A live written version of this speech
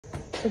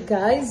So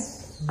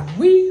guys,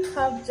 we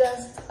have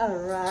just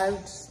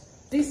arrived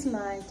this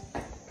night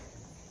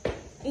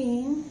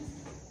in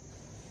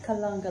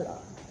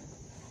Kalangala.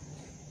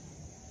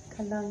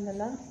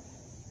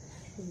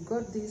 We've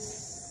got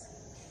this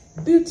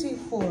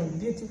beautiful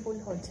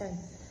hotel.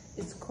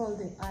 It's called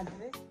the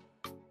Address.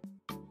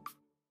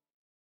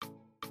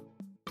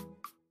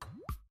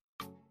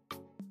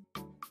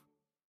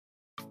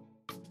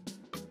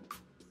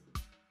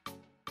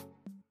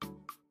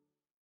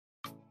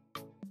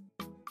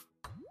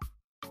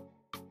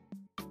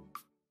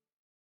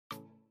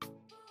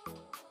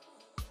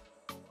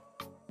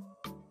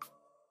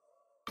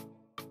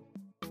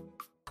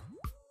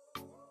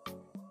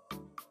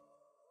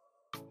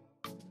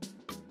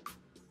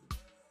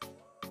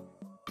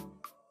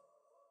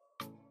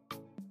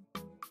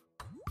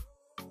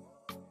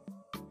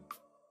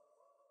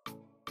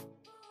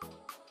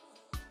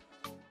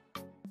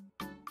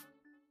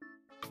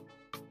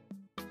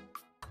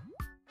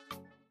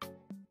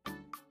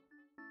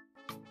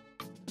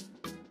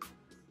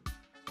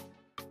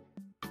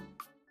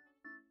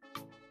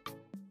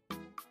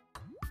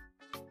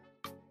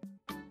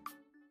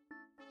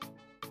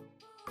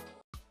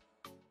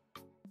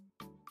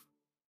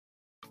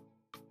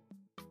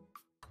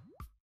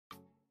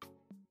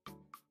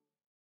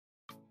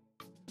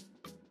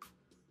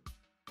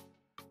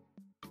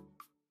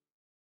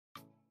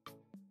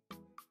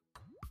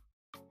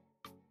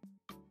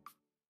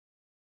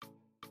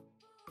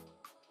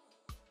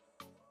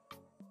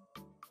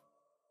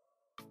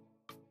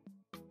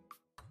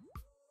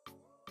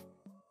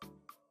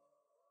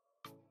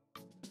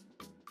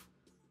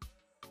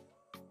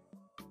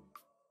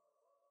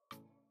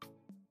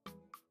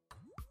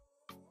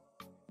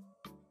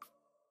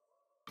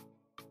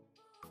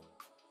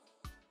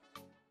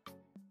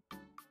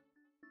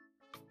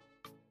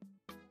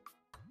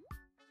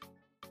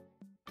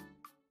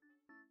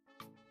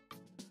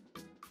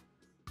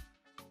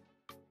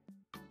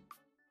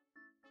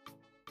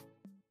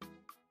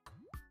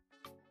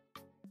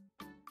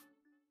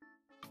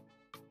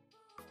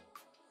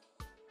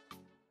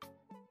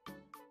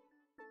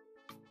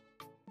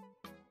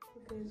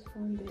 Is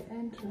from the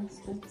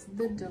entrance. That's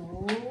the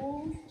door.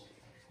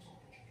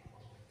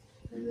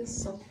 There's a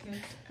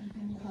socket, and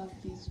then you have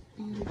this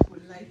beautiful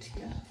light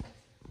here.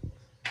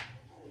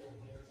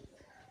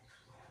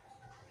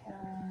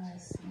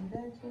 See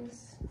that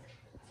is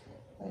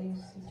where you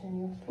sit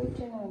and you're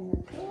putting on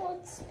your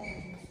clothes,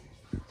 and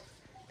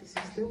this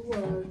is the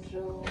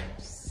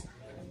wardrobes.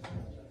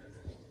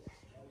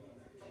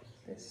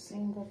 The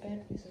single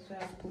bed. This is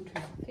where I put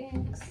my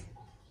things.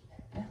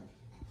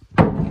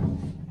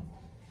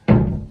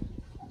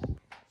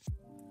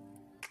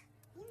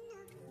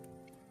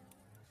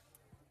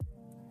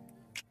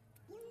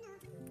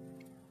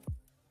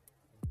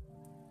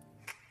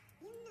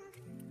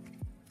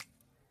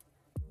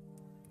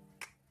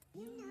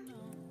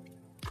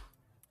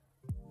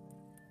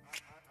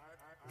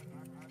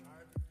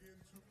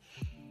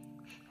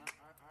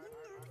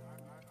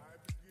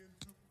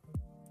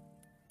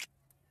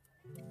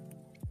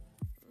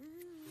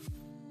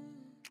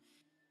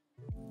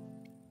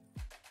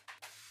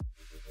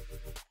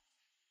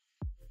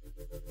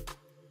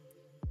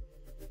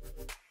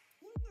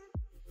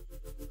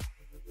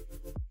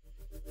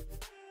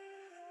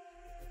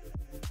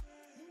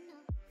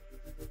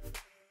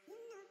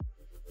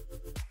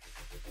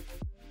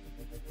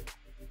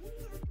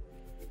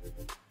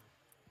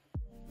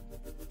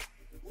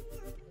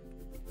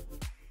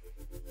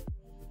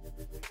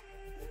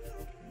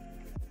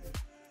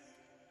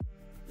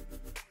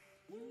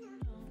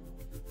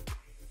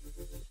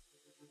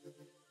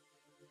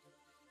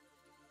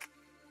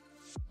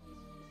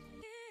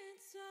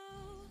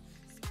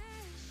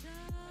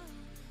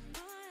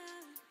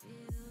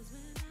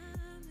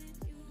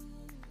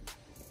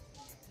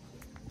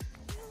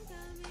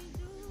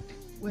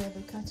 Where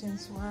the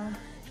curtains were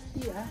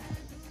here,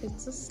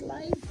 it's a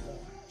slide.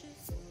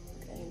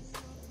 Guys,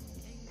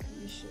 let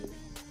me show you.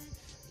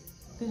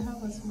 They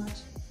have a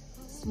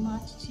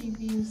smart TV,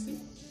 you see.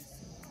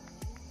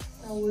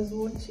 I was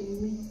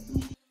watching me.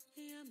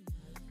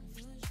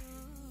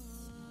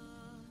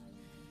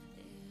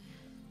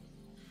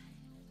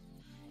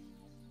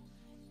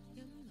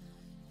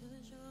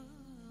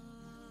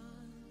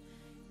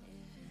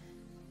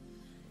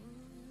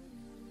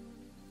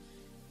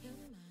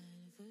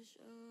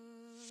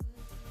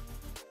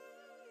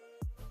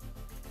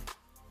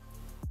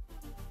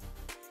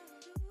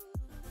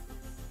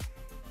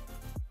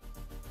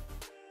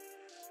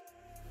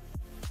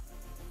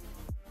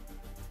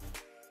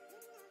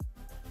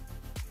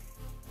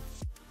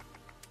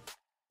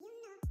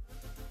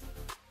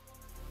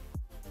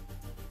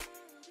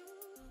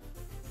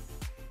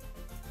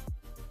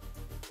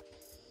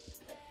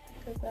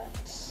 Look at that.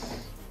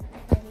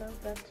 I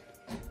love that.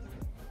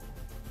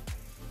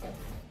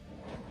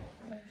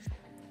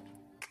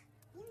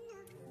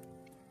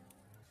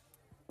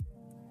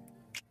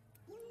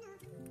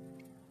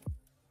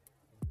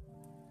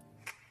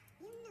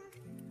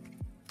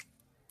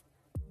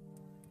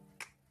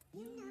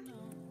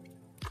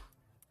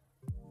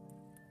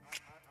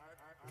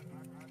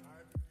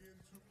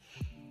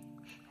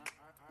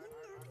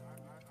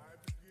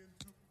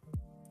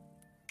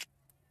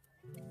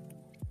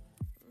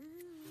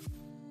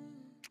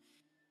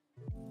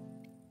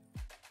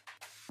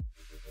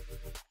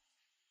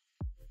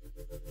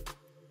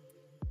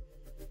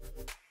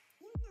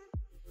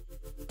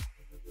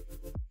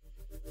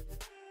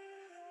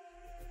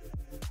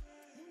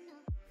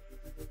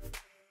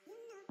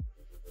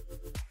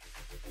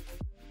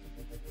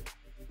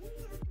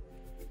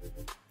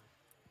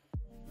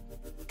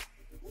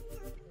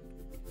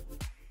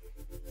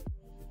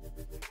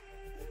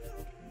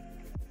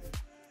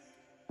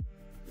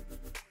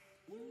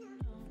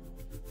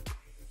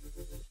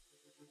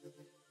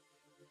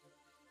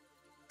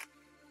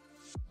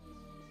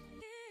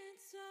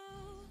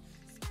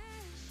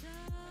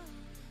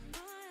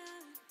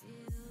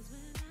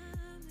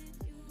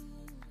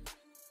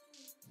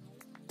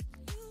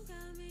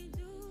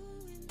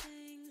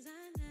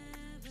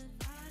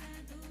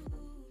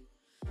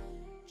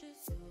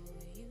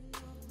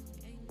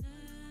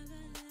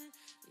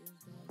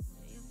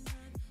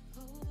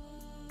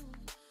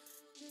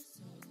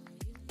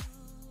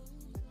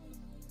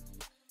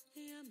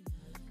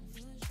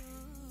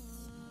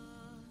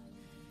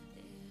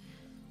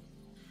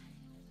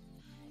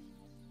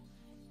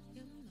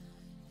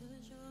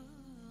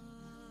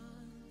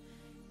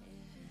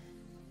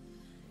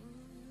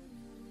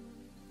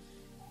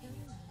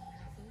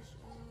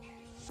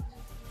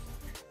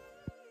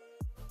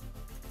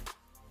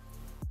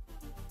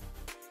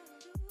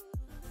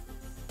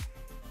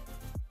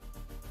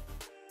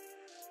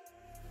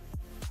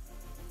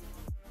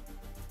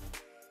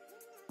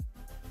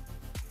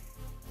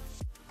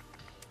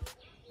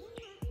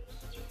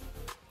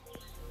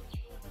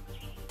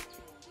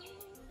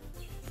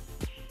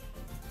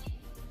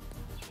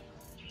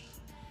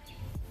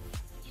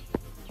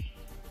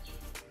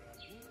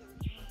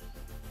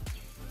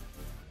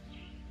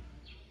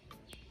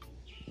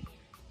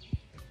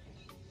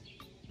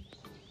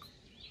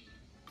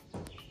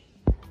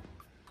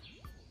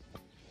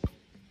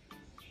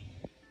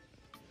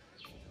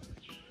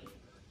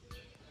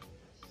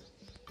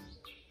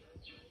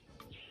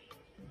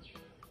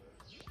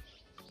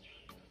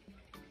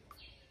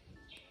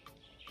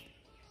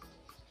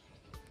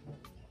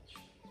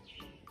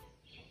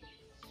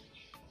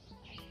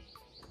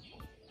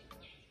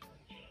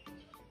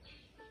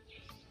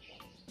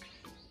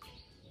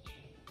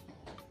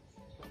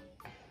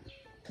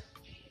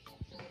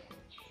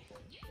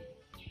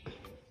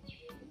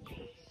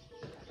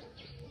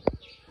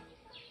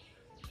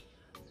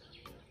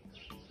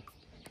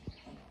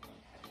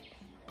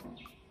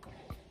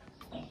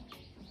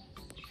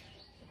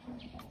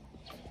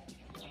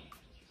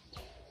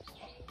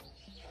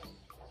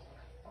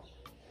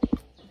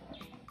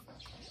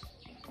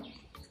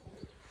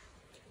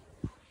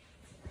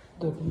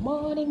 Good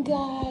morning,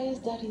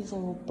 guys. That is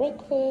our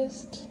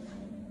breakfast.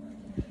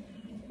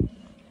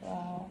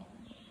 Wow,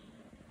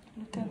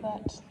 look at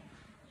that.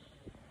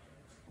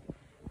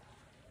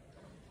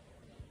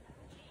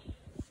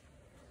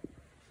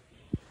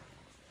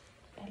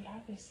 I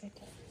love this.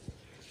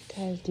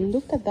 Guys,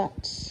 look at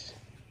that.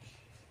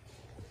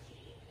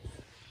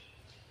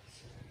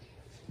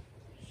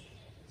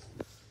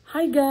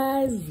 Hi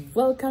guys,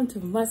 welcome to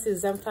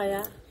Mercy's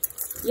Empire.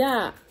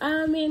 Yeah,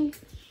 I'm in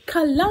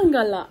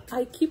Kalangala.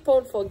 I keep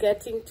on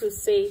forgetting to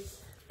say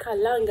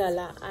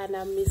Kalangala and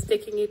I'm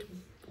mistaking it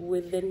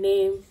with the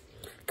name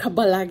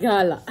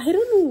Kalangala. I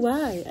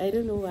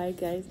don't know why,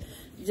 guys.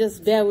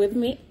 Just bear with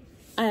me.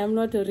 I am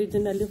not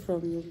originally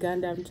from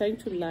Uganda. I'm trying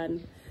to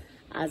learn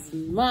as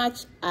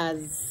much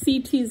as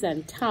cities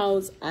and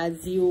towns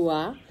as you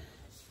are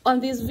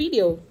on this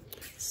video.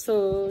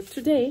 So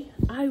today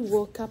I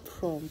woke up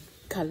from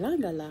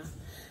Kalangala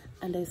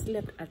and I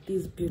slept at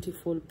this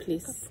beautiful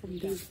place,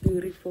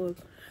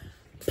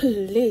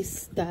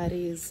 that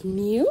is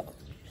new.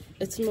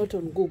 It's not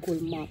on Google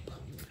Map.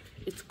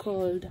 It's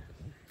called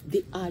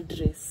the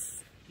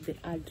address.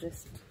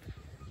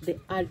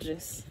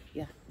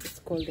 Yeah, it's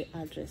called the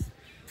address.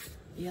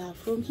 Yeah,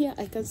 from here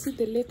I can see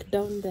the lake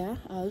down there.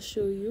 I'll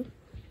show you.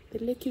 The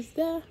lake is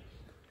there.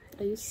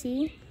 Are you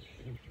seeing?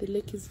 The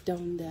lake is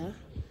down there.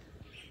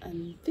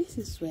 And this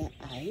is where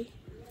I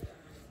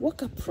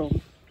woke up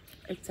from.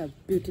 It's a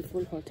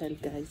beautiful hotel,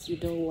 guys. You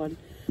don't want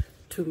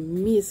to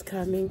miss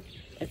coming,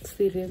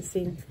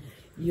 experiencing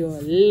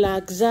your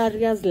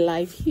luxurious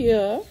life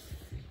here.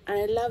 And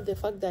I love the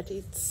fact that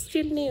it's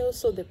still new,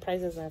 so the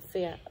prices are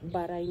fair.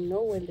 But I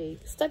know when they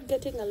start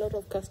getting a lot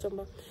of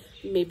customers,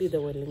 maybe they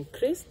will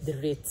increase the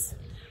rates.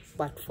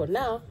 But for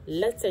now,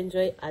 let's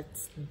enjoy at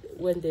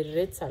when the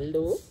rates are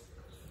low.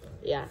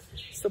 Yeah,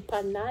 so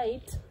per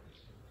night,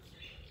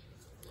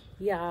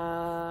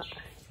 yeah,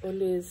 I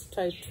always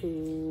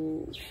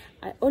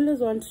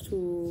want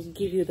to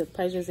give you the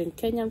prices in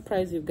Kenyan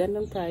price,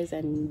 Ugandan price,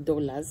 and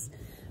dollars.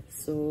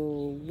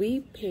 So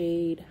we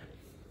paid,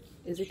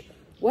 is it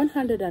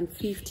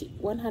 150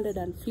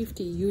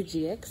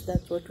 UGX?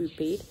 That's what we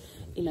paid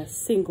in a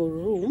single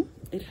room.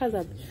 It has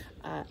a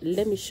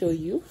let me show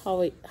you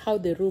how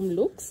the room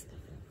looks.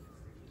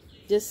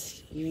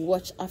 Just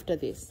watch after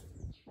this.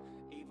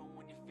 Even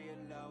when you feel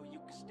low, you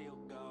can still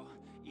go.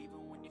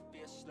 Even when you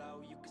feel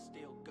slow, you can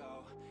still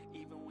go.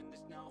 Even when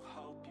there's no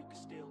hope, you can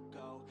still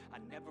go. I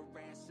never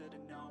answer to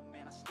no,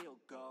 man, I still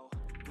go.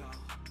 Go,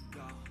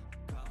 go,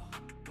 go, go,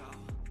 go,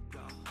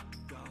 go,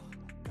 go,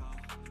 go,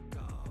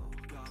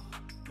 go,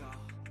 go, go,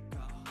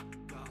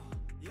 go,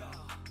 yeah,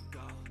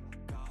 go,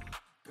 go,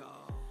 go.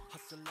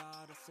 Hustle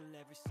hard, hustle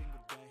every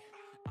single day.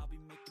 I'll be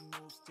making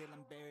moves till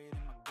I'm buried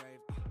in my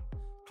grave.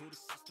 To the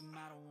system,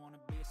 I don't wanna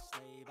be a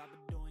slave. I've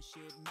been doing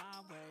shit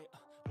my way,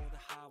 or the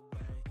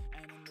highway.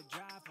 And in the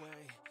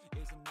driveway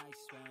is a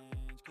nice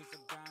range. Cause I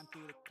grind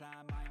through the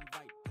climb, I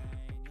invite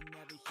pain. You'll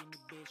never hear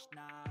me, bitch,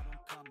 nah, I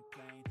don't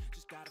complain.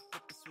 Just gotta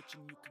flip the switch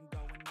and you can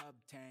go and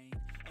obtain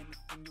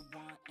anything you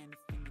want,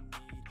 anything you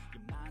need.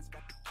 Your mind's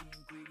got the key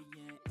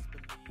ingredient, it's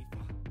belief.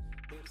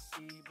 They'll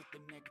deceive with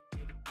the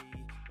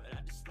negativity, but I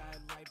just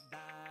slide right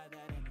by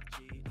that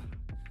energy.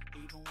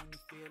 Even when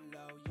you feel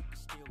low, you can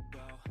still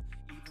go.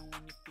 Even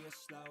when you feel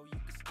slow, you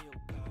can still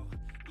go.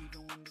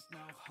 Even when there's no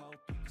hope,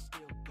 you can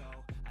still go.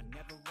 I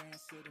never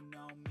answer to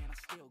no, man, I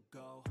still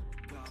go.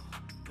 Go,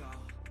 go,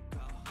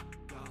 go, go,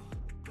 go,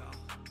 go,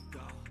 go,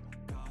 go,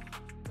 go,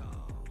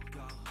 go,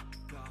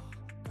 go, go,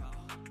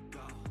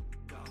 go,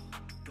 go,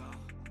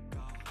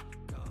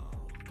 go,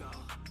 go,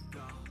 go,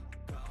 go,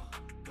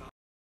 go.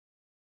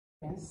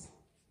 Yes.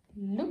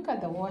 Look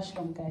at the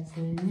washroom, guys.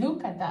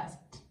 Look at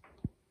that.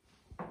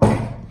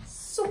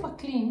 Super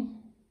clean.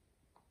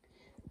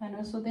 And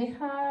also they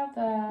have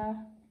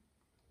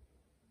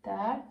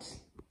that,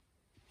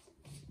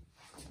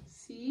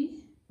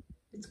 see,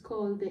 it's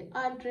called the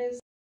address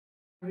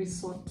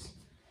resort.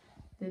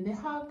 Then they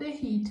have the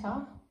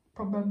heater.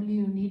 Probably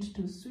you need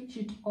to switch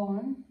it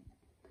on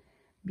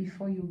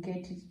before you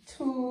get it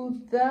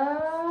to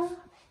the,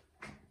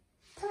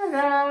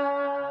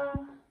 ta-da!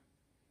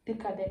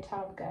 Look at the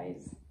tub,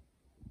 guys.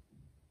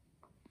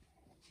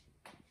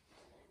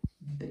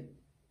 The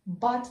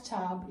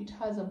bathtub, it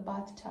has a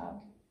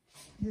bathtub.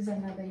 This is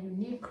another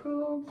unique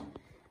room,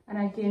 and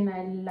again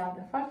I love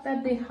the fact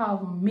that they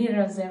have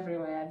mirrors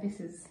everywhere. This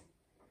is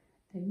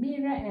the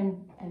mirror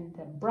and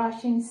the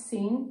brushing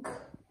sink.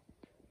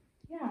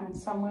 Yeah, and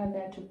somewhere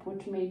there to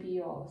put maybe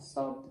your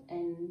soap,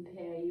 and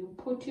you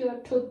put your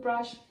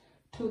toothbrush,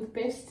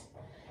 toothpaste,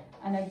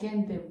 and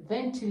again the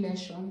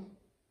ventilation.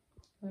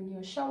 When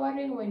you're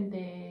showering, when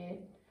the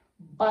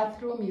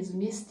bathroom is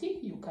misty,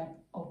 you can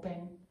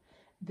open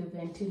the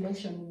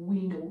ventilation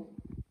window.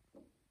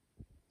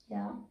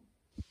 Yeah.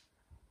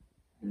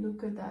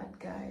 Look at that,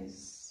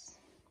 guys.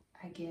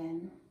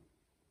 Again,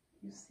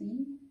 you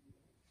see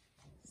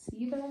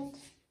that?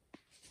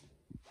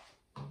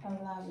 I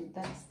love it.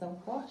 That's the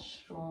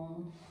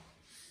washroom.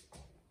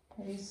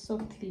 It is so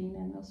clean,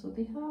 and also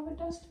they have a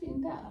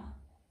dustbin there.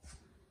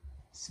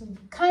 So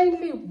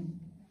kindly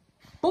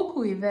book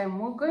with them.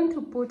 We're going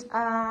to put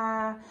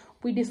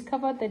we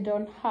discovered they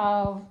don't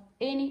have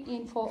any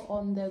info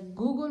on the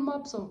Google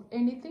Maps or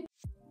anything,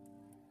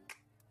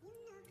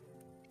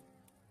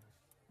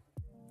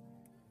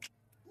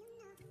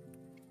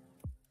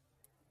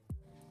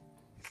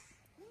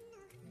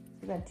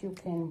 so that you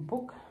can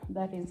book.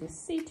 That is the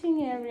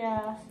seating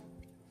area.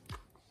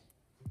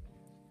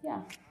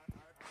 Yeah,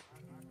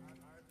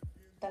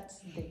 that's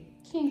the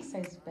king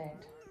size bed.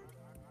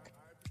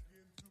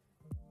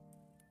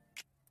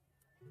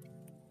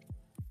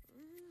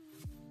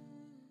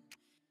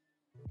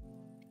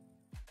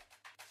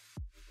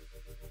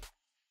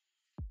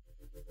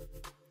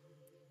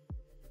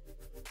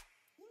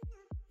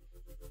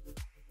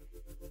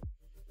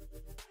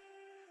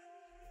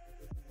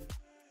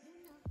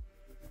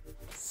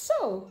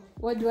 So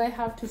what do I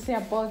have to say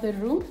about the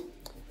room?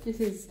 This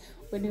is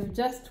when you've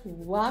just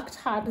worked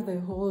hard the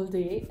whole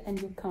day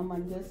and you come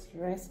and just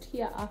rest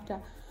here after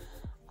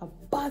a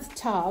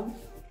bathtub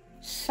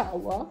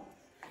shower,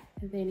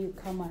 and then you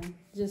come and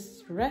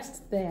just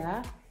rest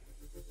there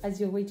as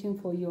you're waiting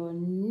for your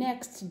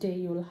next day.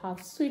 You'll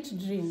have sweet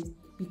dreams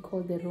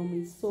because the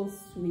room is so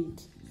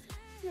sweet.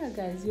 Yeah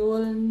guys, you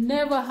will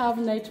never have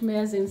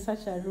nightmares in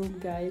such a room,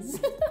 guys.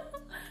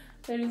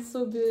 That is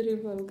so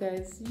beautiful,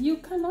 guys. You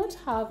cannot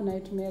have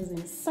nightmares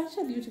in such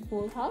a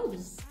beautiful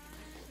house.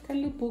 Can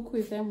you book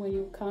with them when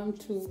you come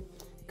to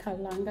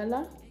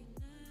Kalangala?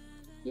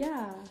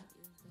 Yeah,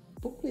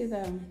 book with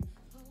them.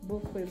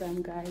 Book with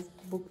them, guys.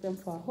 Book them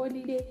for a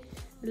holiday.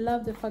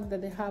 Love the fact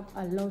that they have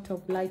a lot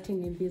of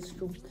lighting in this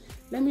room.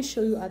 Let me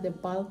show you at the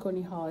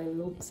balcony how it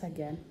looks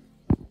again.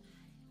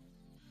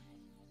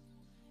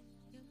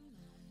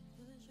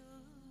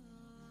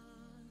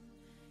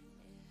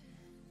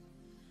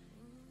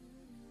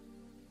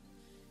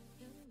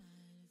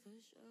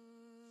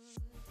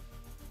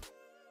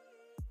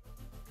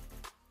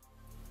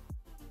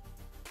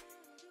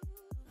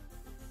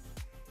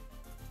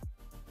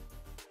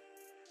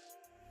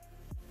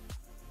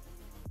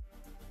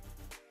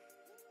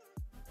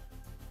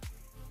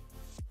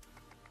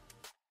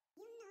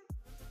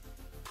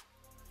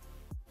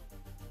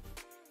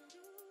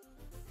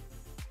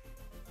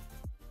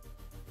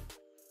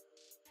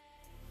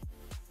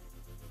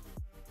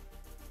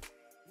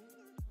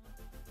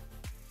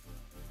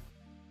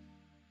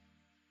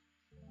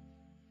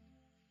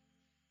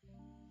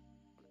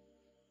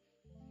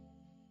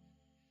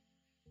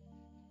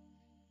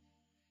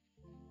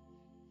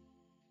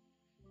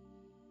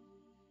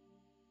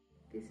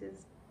 This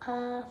is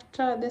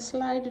after the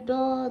slide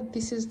door.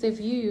 This is the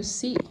view you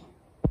see.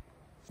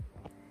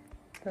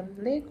 The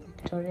Lake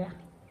Victoria.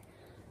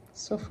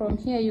 So from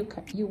here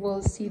you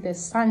will see the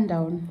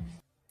sundown.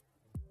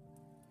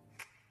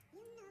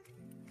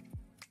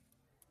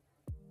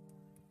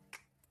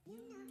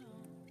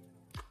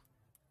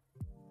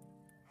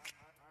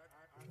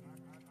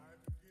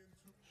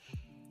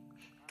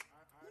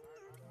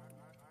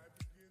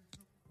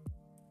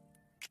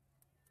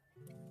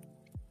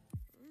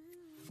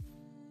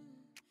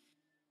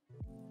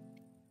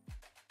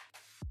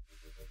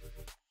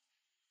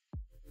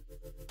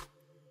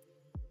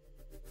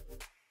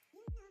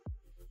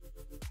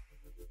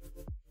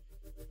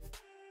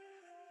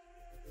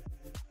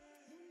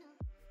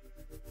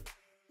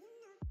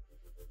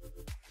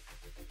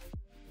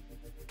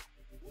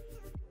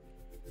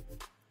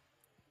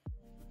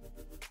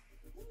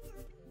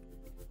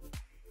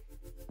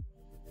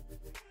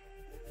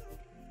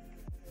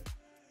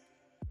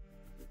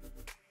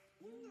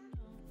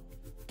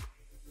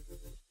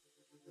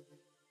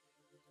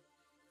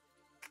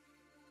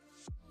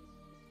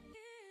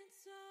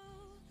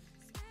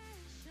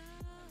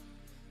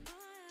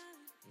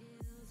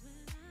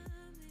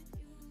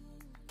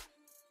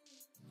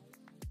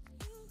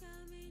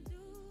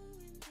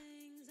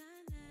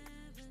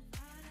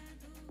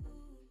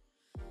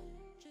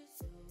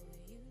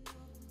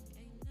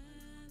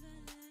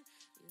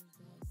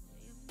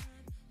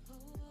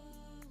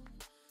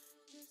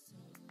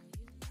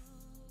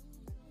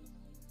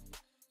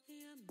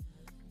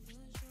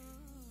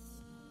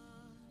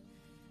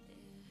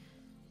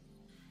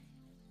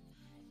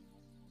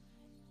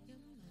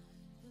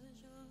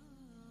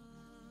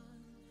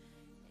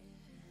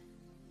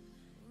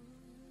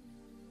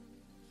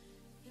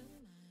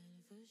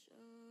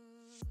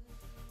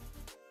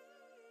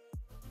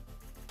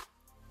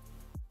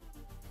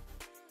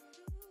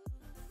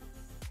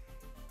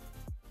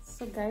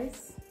 So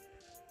guys,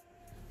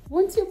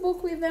 won't you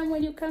book with them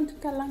when you come to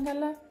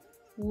Kalangala?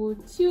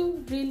 Would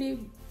you really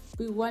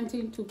be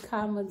wanting to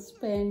come and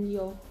spend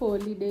your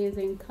holidays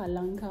in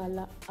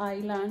Kalangala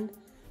Island?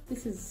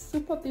 This is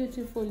super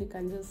beautiful. You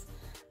can just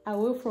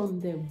away from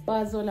the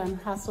bustle and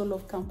hustle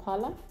of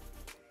Kampala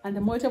and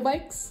the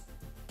motorbikes.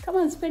 Come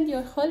and spend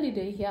your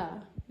holiday here.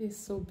 It's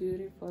so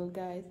beautiful,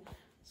 guys.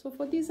 So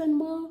for this and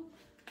more,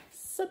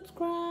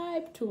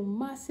 subscribe to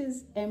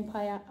Mercy's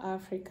Empire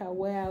Africa,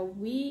 where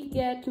we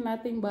get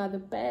nothing but the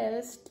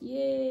best.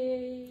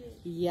 Yay!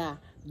 Yeah,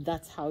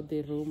 that's how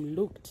the room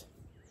looked.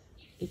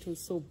 it was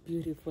so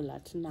beautiful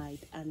at night.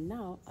 And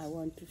now I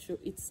want to show,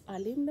 it's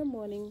early in the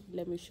morning.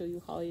 Let me show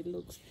you how it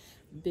looks.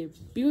 The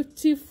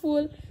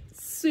beautiful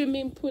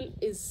swimming pool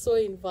is so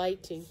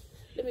inviting.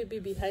 Let me be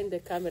behind the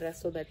camera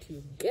so that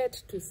you get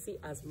to see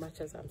as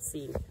much as I'm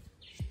seeing.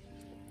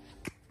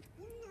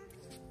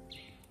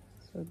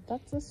 So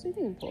that's a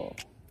swimming pool.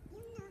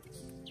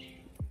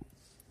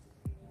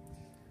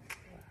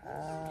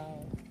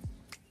 Wow.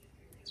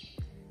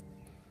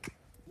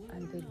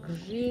 And the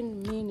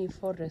green mini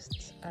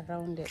forests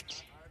around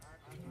it.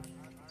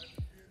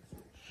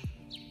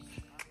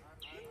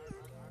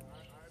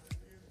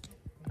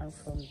 And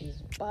from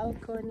this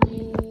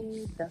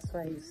balcony, that's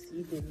why you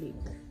see the lake.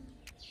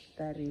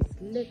 That is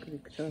Lake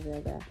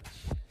Victoria there.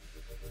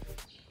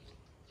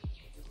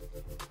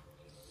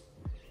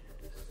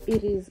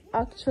 It is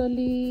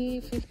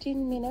actually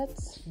 15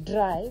 minutes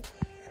drive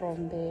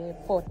from the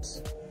port.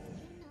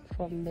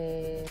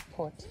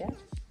 Yeah.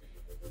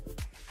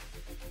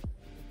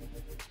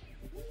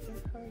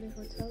 That's how the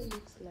hotel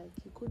looks like.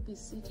 You could be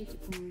seated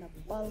in a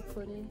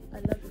balcony. I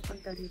love the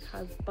fact that it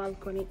has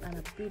balcony and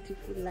a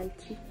beautiful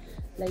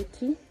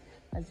lighting,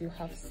 as you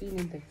have seen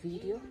in the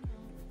video.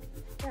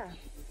 Yeah.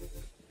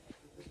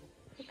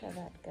 Look at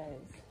that,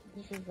 guys.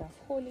 This is a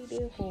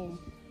holiday home.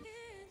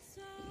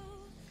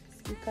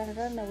 You can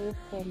run away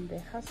from the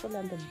hustle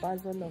and the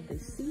bustle of the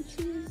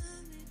cities,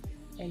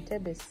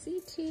 Entebbe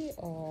City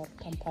or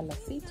Kampala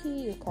City.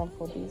 You come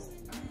for this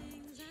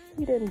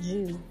hidden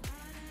gem.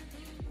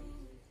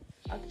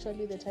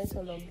 Actually, the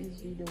title of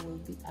this video will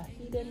be A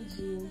Hidden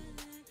Gem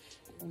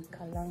in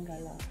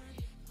Kalangala.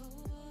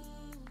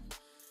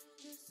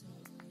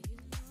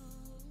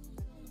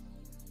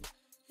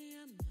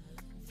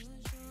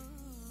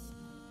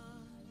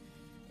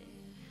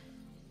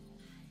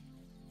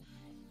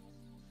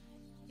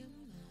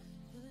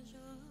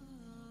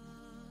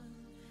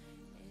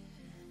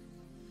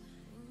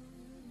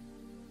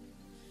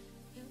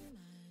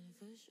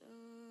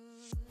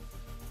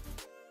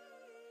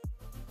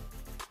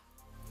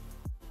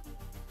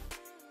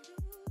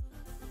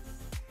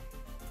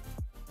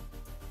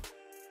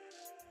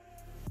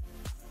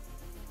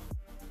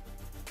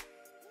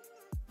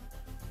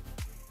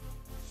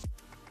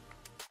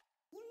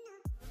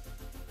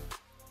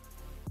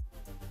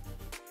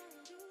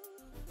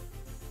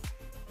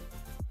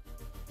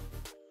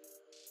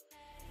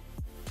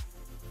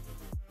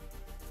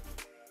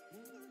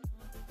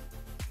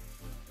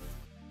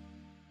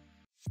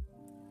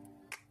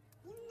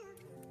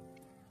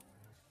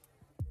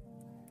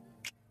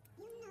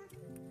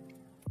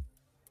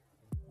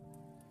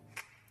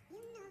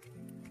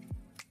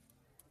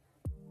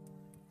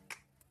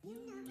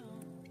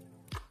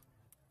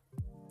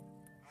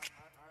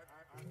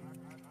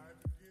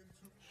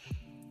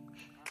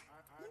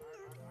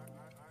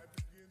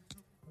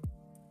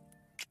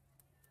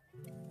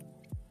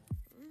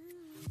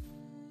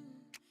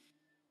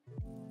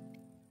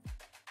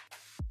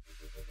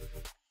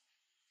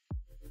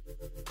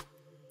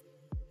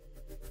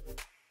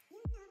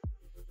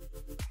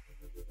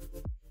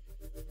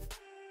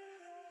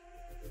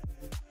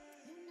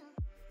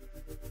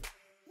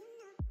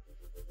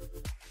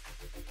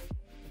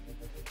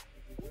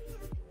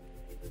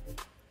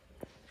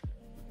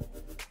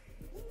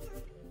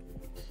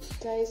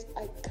 Guys,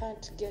 I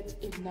can't get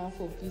enough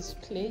of this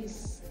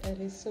place.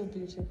 It is so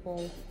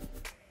beautiful.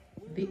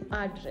 The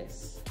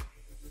address.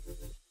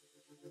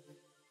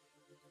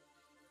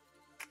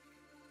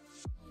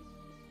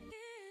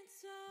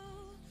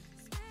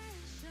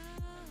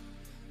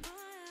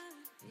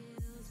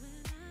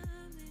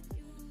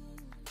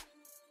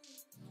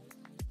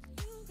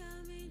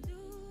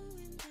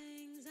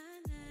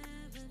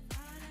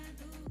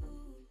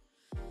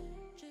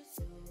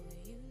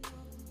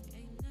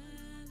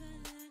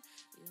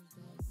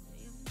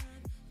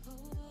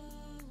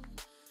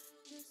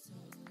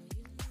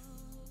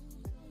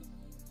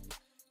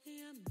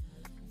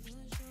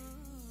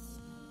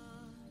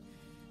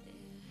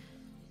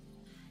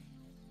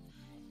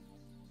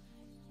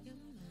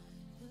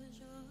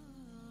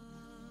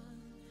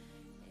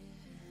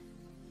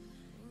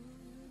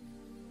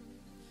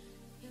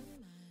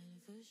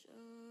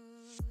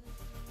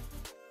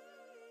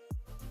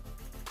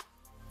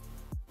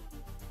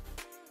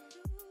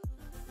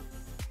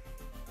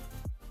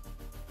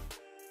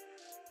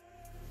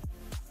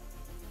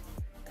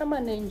 Come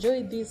and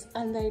enjoy this,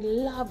 and I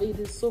love it.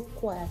 It's so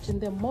quiet. In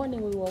the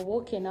morning we were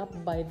woken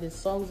up by the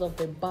songs of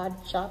the bird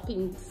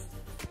chirpings.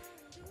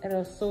 It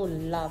was so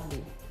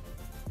lovely.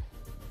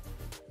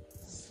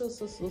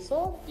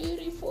 So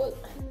beautiful.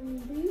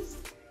 And this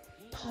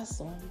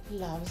person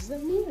loves the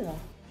mirror.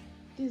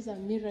 This is a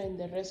mirror in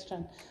the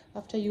restaurant.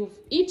 After you've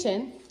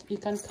eaten, you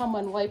can come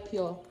and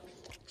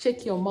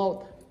check your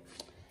mouth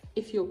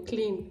if you're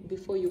clean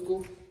before you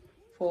go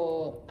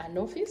for an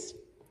office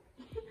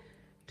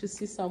to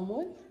see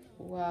someone.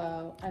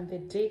 Wow. And the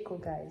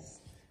deco, guys,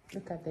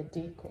 look at the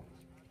deco.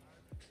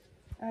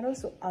 And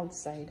also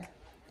outside,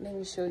 let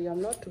me show you.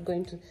 I'm not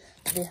going to,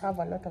 they have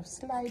a lot of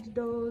slide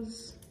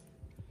doors.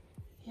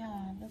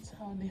 Yeah, that's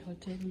how the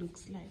hotel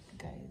looks like,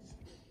 guys.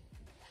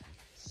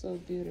 So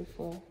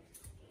beautiful.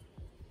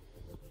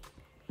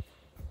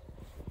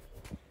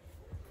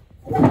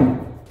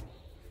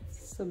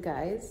 So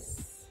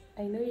guys,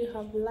 I know you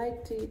have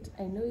liked it,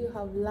 I know you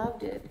have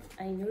loved it,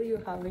 I know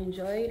you have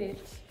enjoyed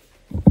it.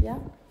 Yeah,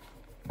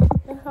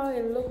 look how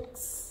it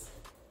looks.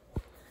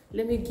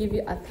 Let me give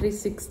you a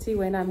 360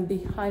 when I'm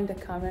behind the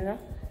camera.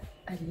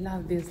 I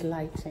love this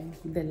lighting.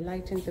 The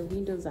lighting, the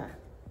windows are,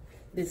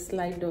 the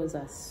slide doors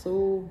are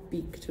so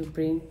big to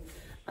bring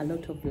a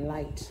lot of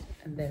light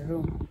in the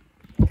room.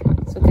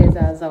 So guys,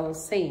 as I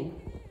was saying,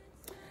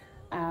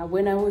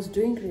 when I was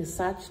doing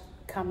research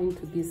coming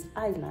to this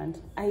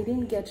island, I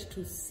didn't get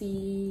to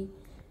see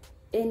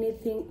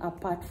anything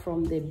apart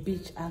from the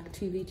beach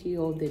activity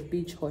or the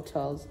beach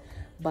hotels.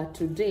 But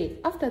today,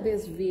 after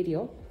this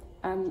video,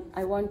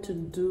 I want to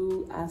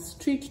do a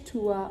street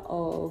tour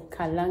of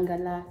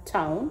Kalangala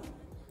town,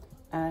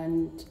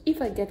 and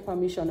if I get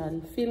permission, I'll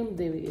film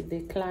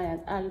the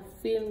client, I'll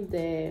film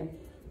the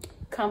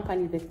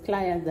company, the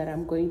clients that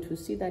I'm going to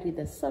see. That is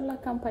the solar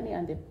company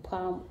and the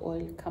palm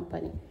oil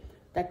company.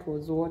 That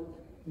was what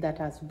that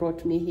has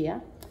brought me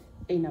here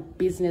in a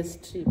business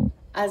trip.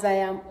 As I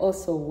am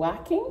also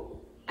working,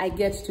 I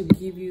get to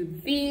give you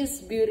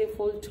these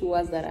beautiful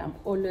tours that I'm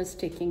always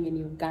taking in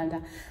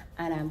Uganda,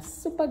 and I'm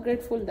super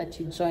grateful that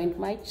you joined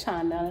my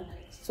channel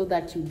so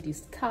that you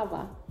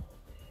discover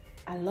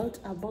a lot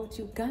about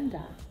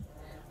Uganda.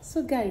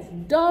 So guys,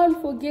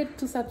 don't forget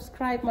to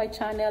subscribe my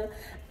channel,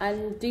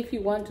 and if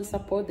you want to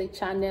support the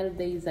channel,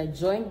 there is a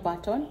join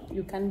button.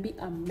 You can be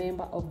a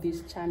member of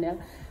this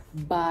channel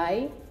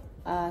by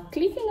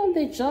clicking on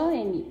the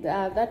join.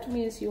 That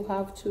means you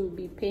have to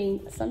be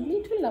paying some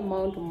little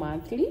amount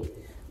monthly.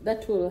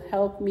 That will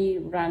help me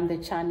run the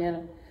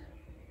channel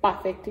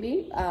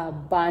perfectly.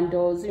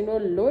 Bundles, you know,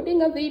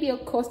 loading a video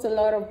costs a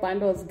lot of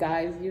bundles,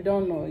 guys. You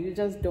don't know, you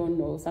just don't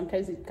know.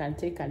 Sometimes it can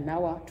take an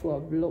hour to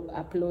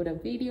upload a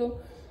video,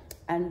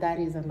 and that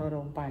is a lot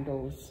of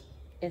bundles,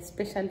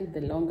 especially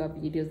the longer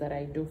videos that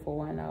I do for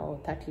 1 hour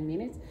or 30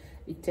 minutes.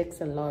 It takes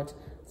a lot.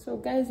 So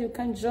guys, you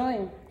can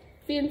join.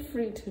 Feel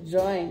free to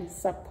join,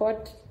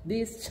 support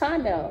this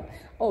channel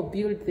or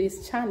build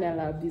this channel.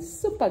 I'll be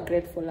super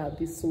grateful. I'll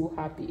be so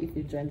happy if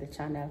you join the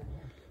channel.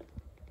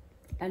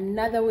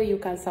 Another way you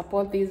can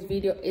support this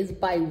video is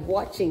by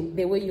watching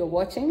the way you're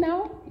watching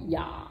now.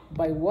 Yeah,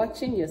 by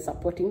watching, you're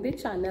supporting the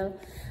channel.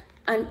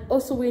 And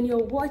also when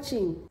you're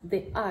watching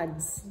the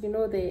ads, you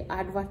know, the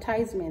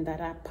advertisement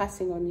that are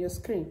passing on your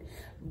screen,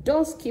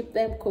 don't skip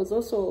them, because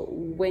also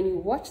when you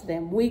watch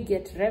them, we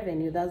get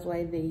revenue. That's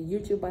why the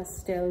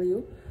YouTubers tell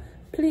you,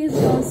 please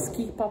don't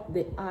skip up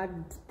the ad.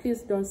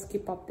 Please don't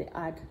skip up the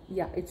ad.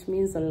 Yeah, it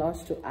means a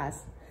lot to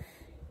us.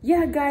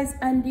 Yeah, guys,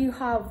 and you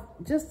have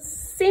just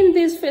seen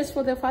this face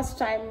for the first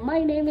time.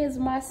 My name is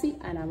Mercy,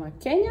 and I'm a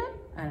Kenyan,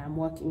 and I'm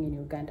working in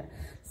Uganda.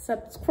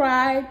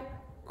 Subscribe,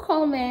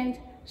 comment,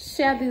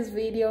 share this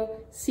video.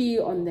 See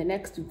you on the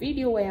next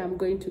video, where I'm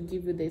going to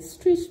give you the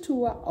street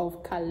tour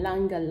of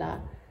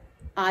Kalangala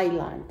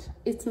Island.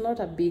 It's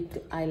not a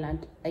big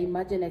island. I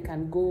imagine I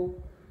can go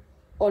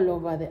all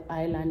over the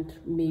island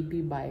maybe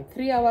by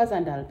 3 hours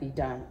and I'll be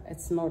done.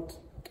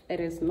 It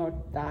is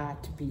not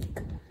that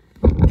big.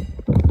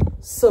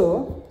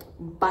 So,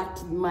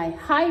 but my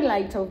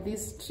highlight of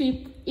this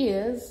trip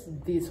is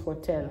this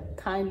hotel.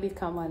 Kindly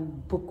come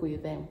and book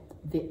with them.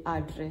 The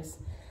address,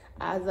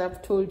 as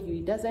I've told you,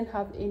 it doesn't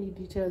have any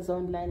details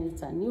online.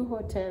 It's a new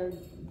hotel.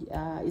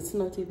 It's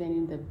not even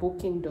in the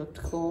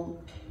booking.com.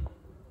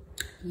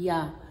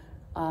 Yeah.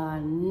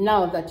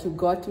 Now that you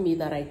got me,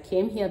 that I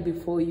came here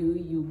before you,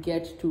 you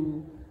get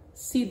to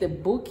see the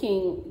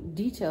booking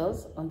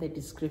details on the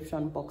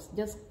description box.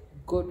 Just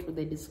go to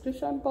the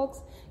description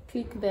box,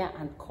 click there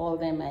and call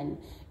them, and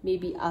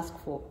maybe ask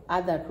for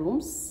other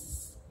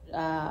rooms,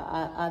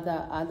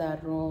 other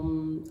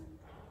rooms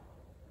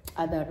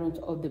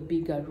of the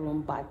bigger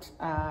room. But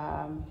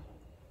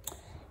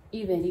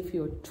even if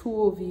you're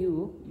 2 of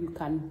you, you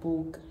can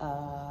book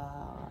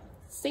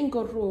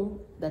single room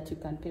that you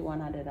can pay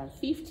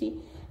 150.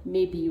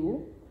 Maybe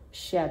you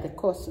share the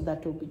cost,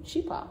 that will be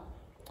cheaper.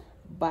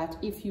 But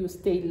if you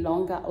stay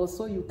longer,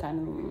 also you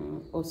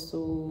can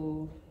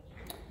also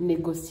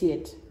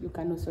negotiate. You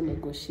can also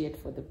negotiate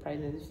for the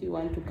prices. If you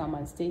want to come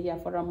and stay here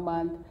for a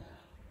month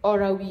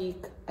or a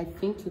week, I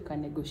think you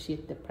can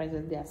negotiate the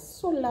prices. They are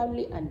so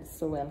lovely and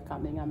so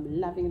welcoming.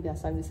 I'm loving their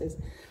services.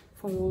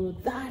 For all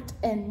that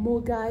and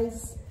more,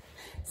 guys,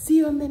 see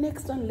you on the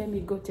next one. Let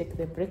me go take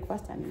the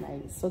breakfast,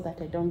 and so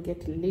that I don't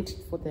get late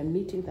for the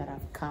meeting that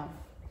I've come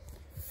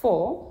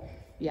for.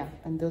 Yeah,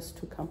 and those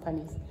 2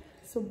 companies.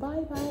 So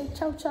bye bye,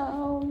 ciao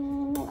ciao.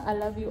 I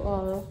love you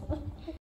all.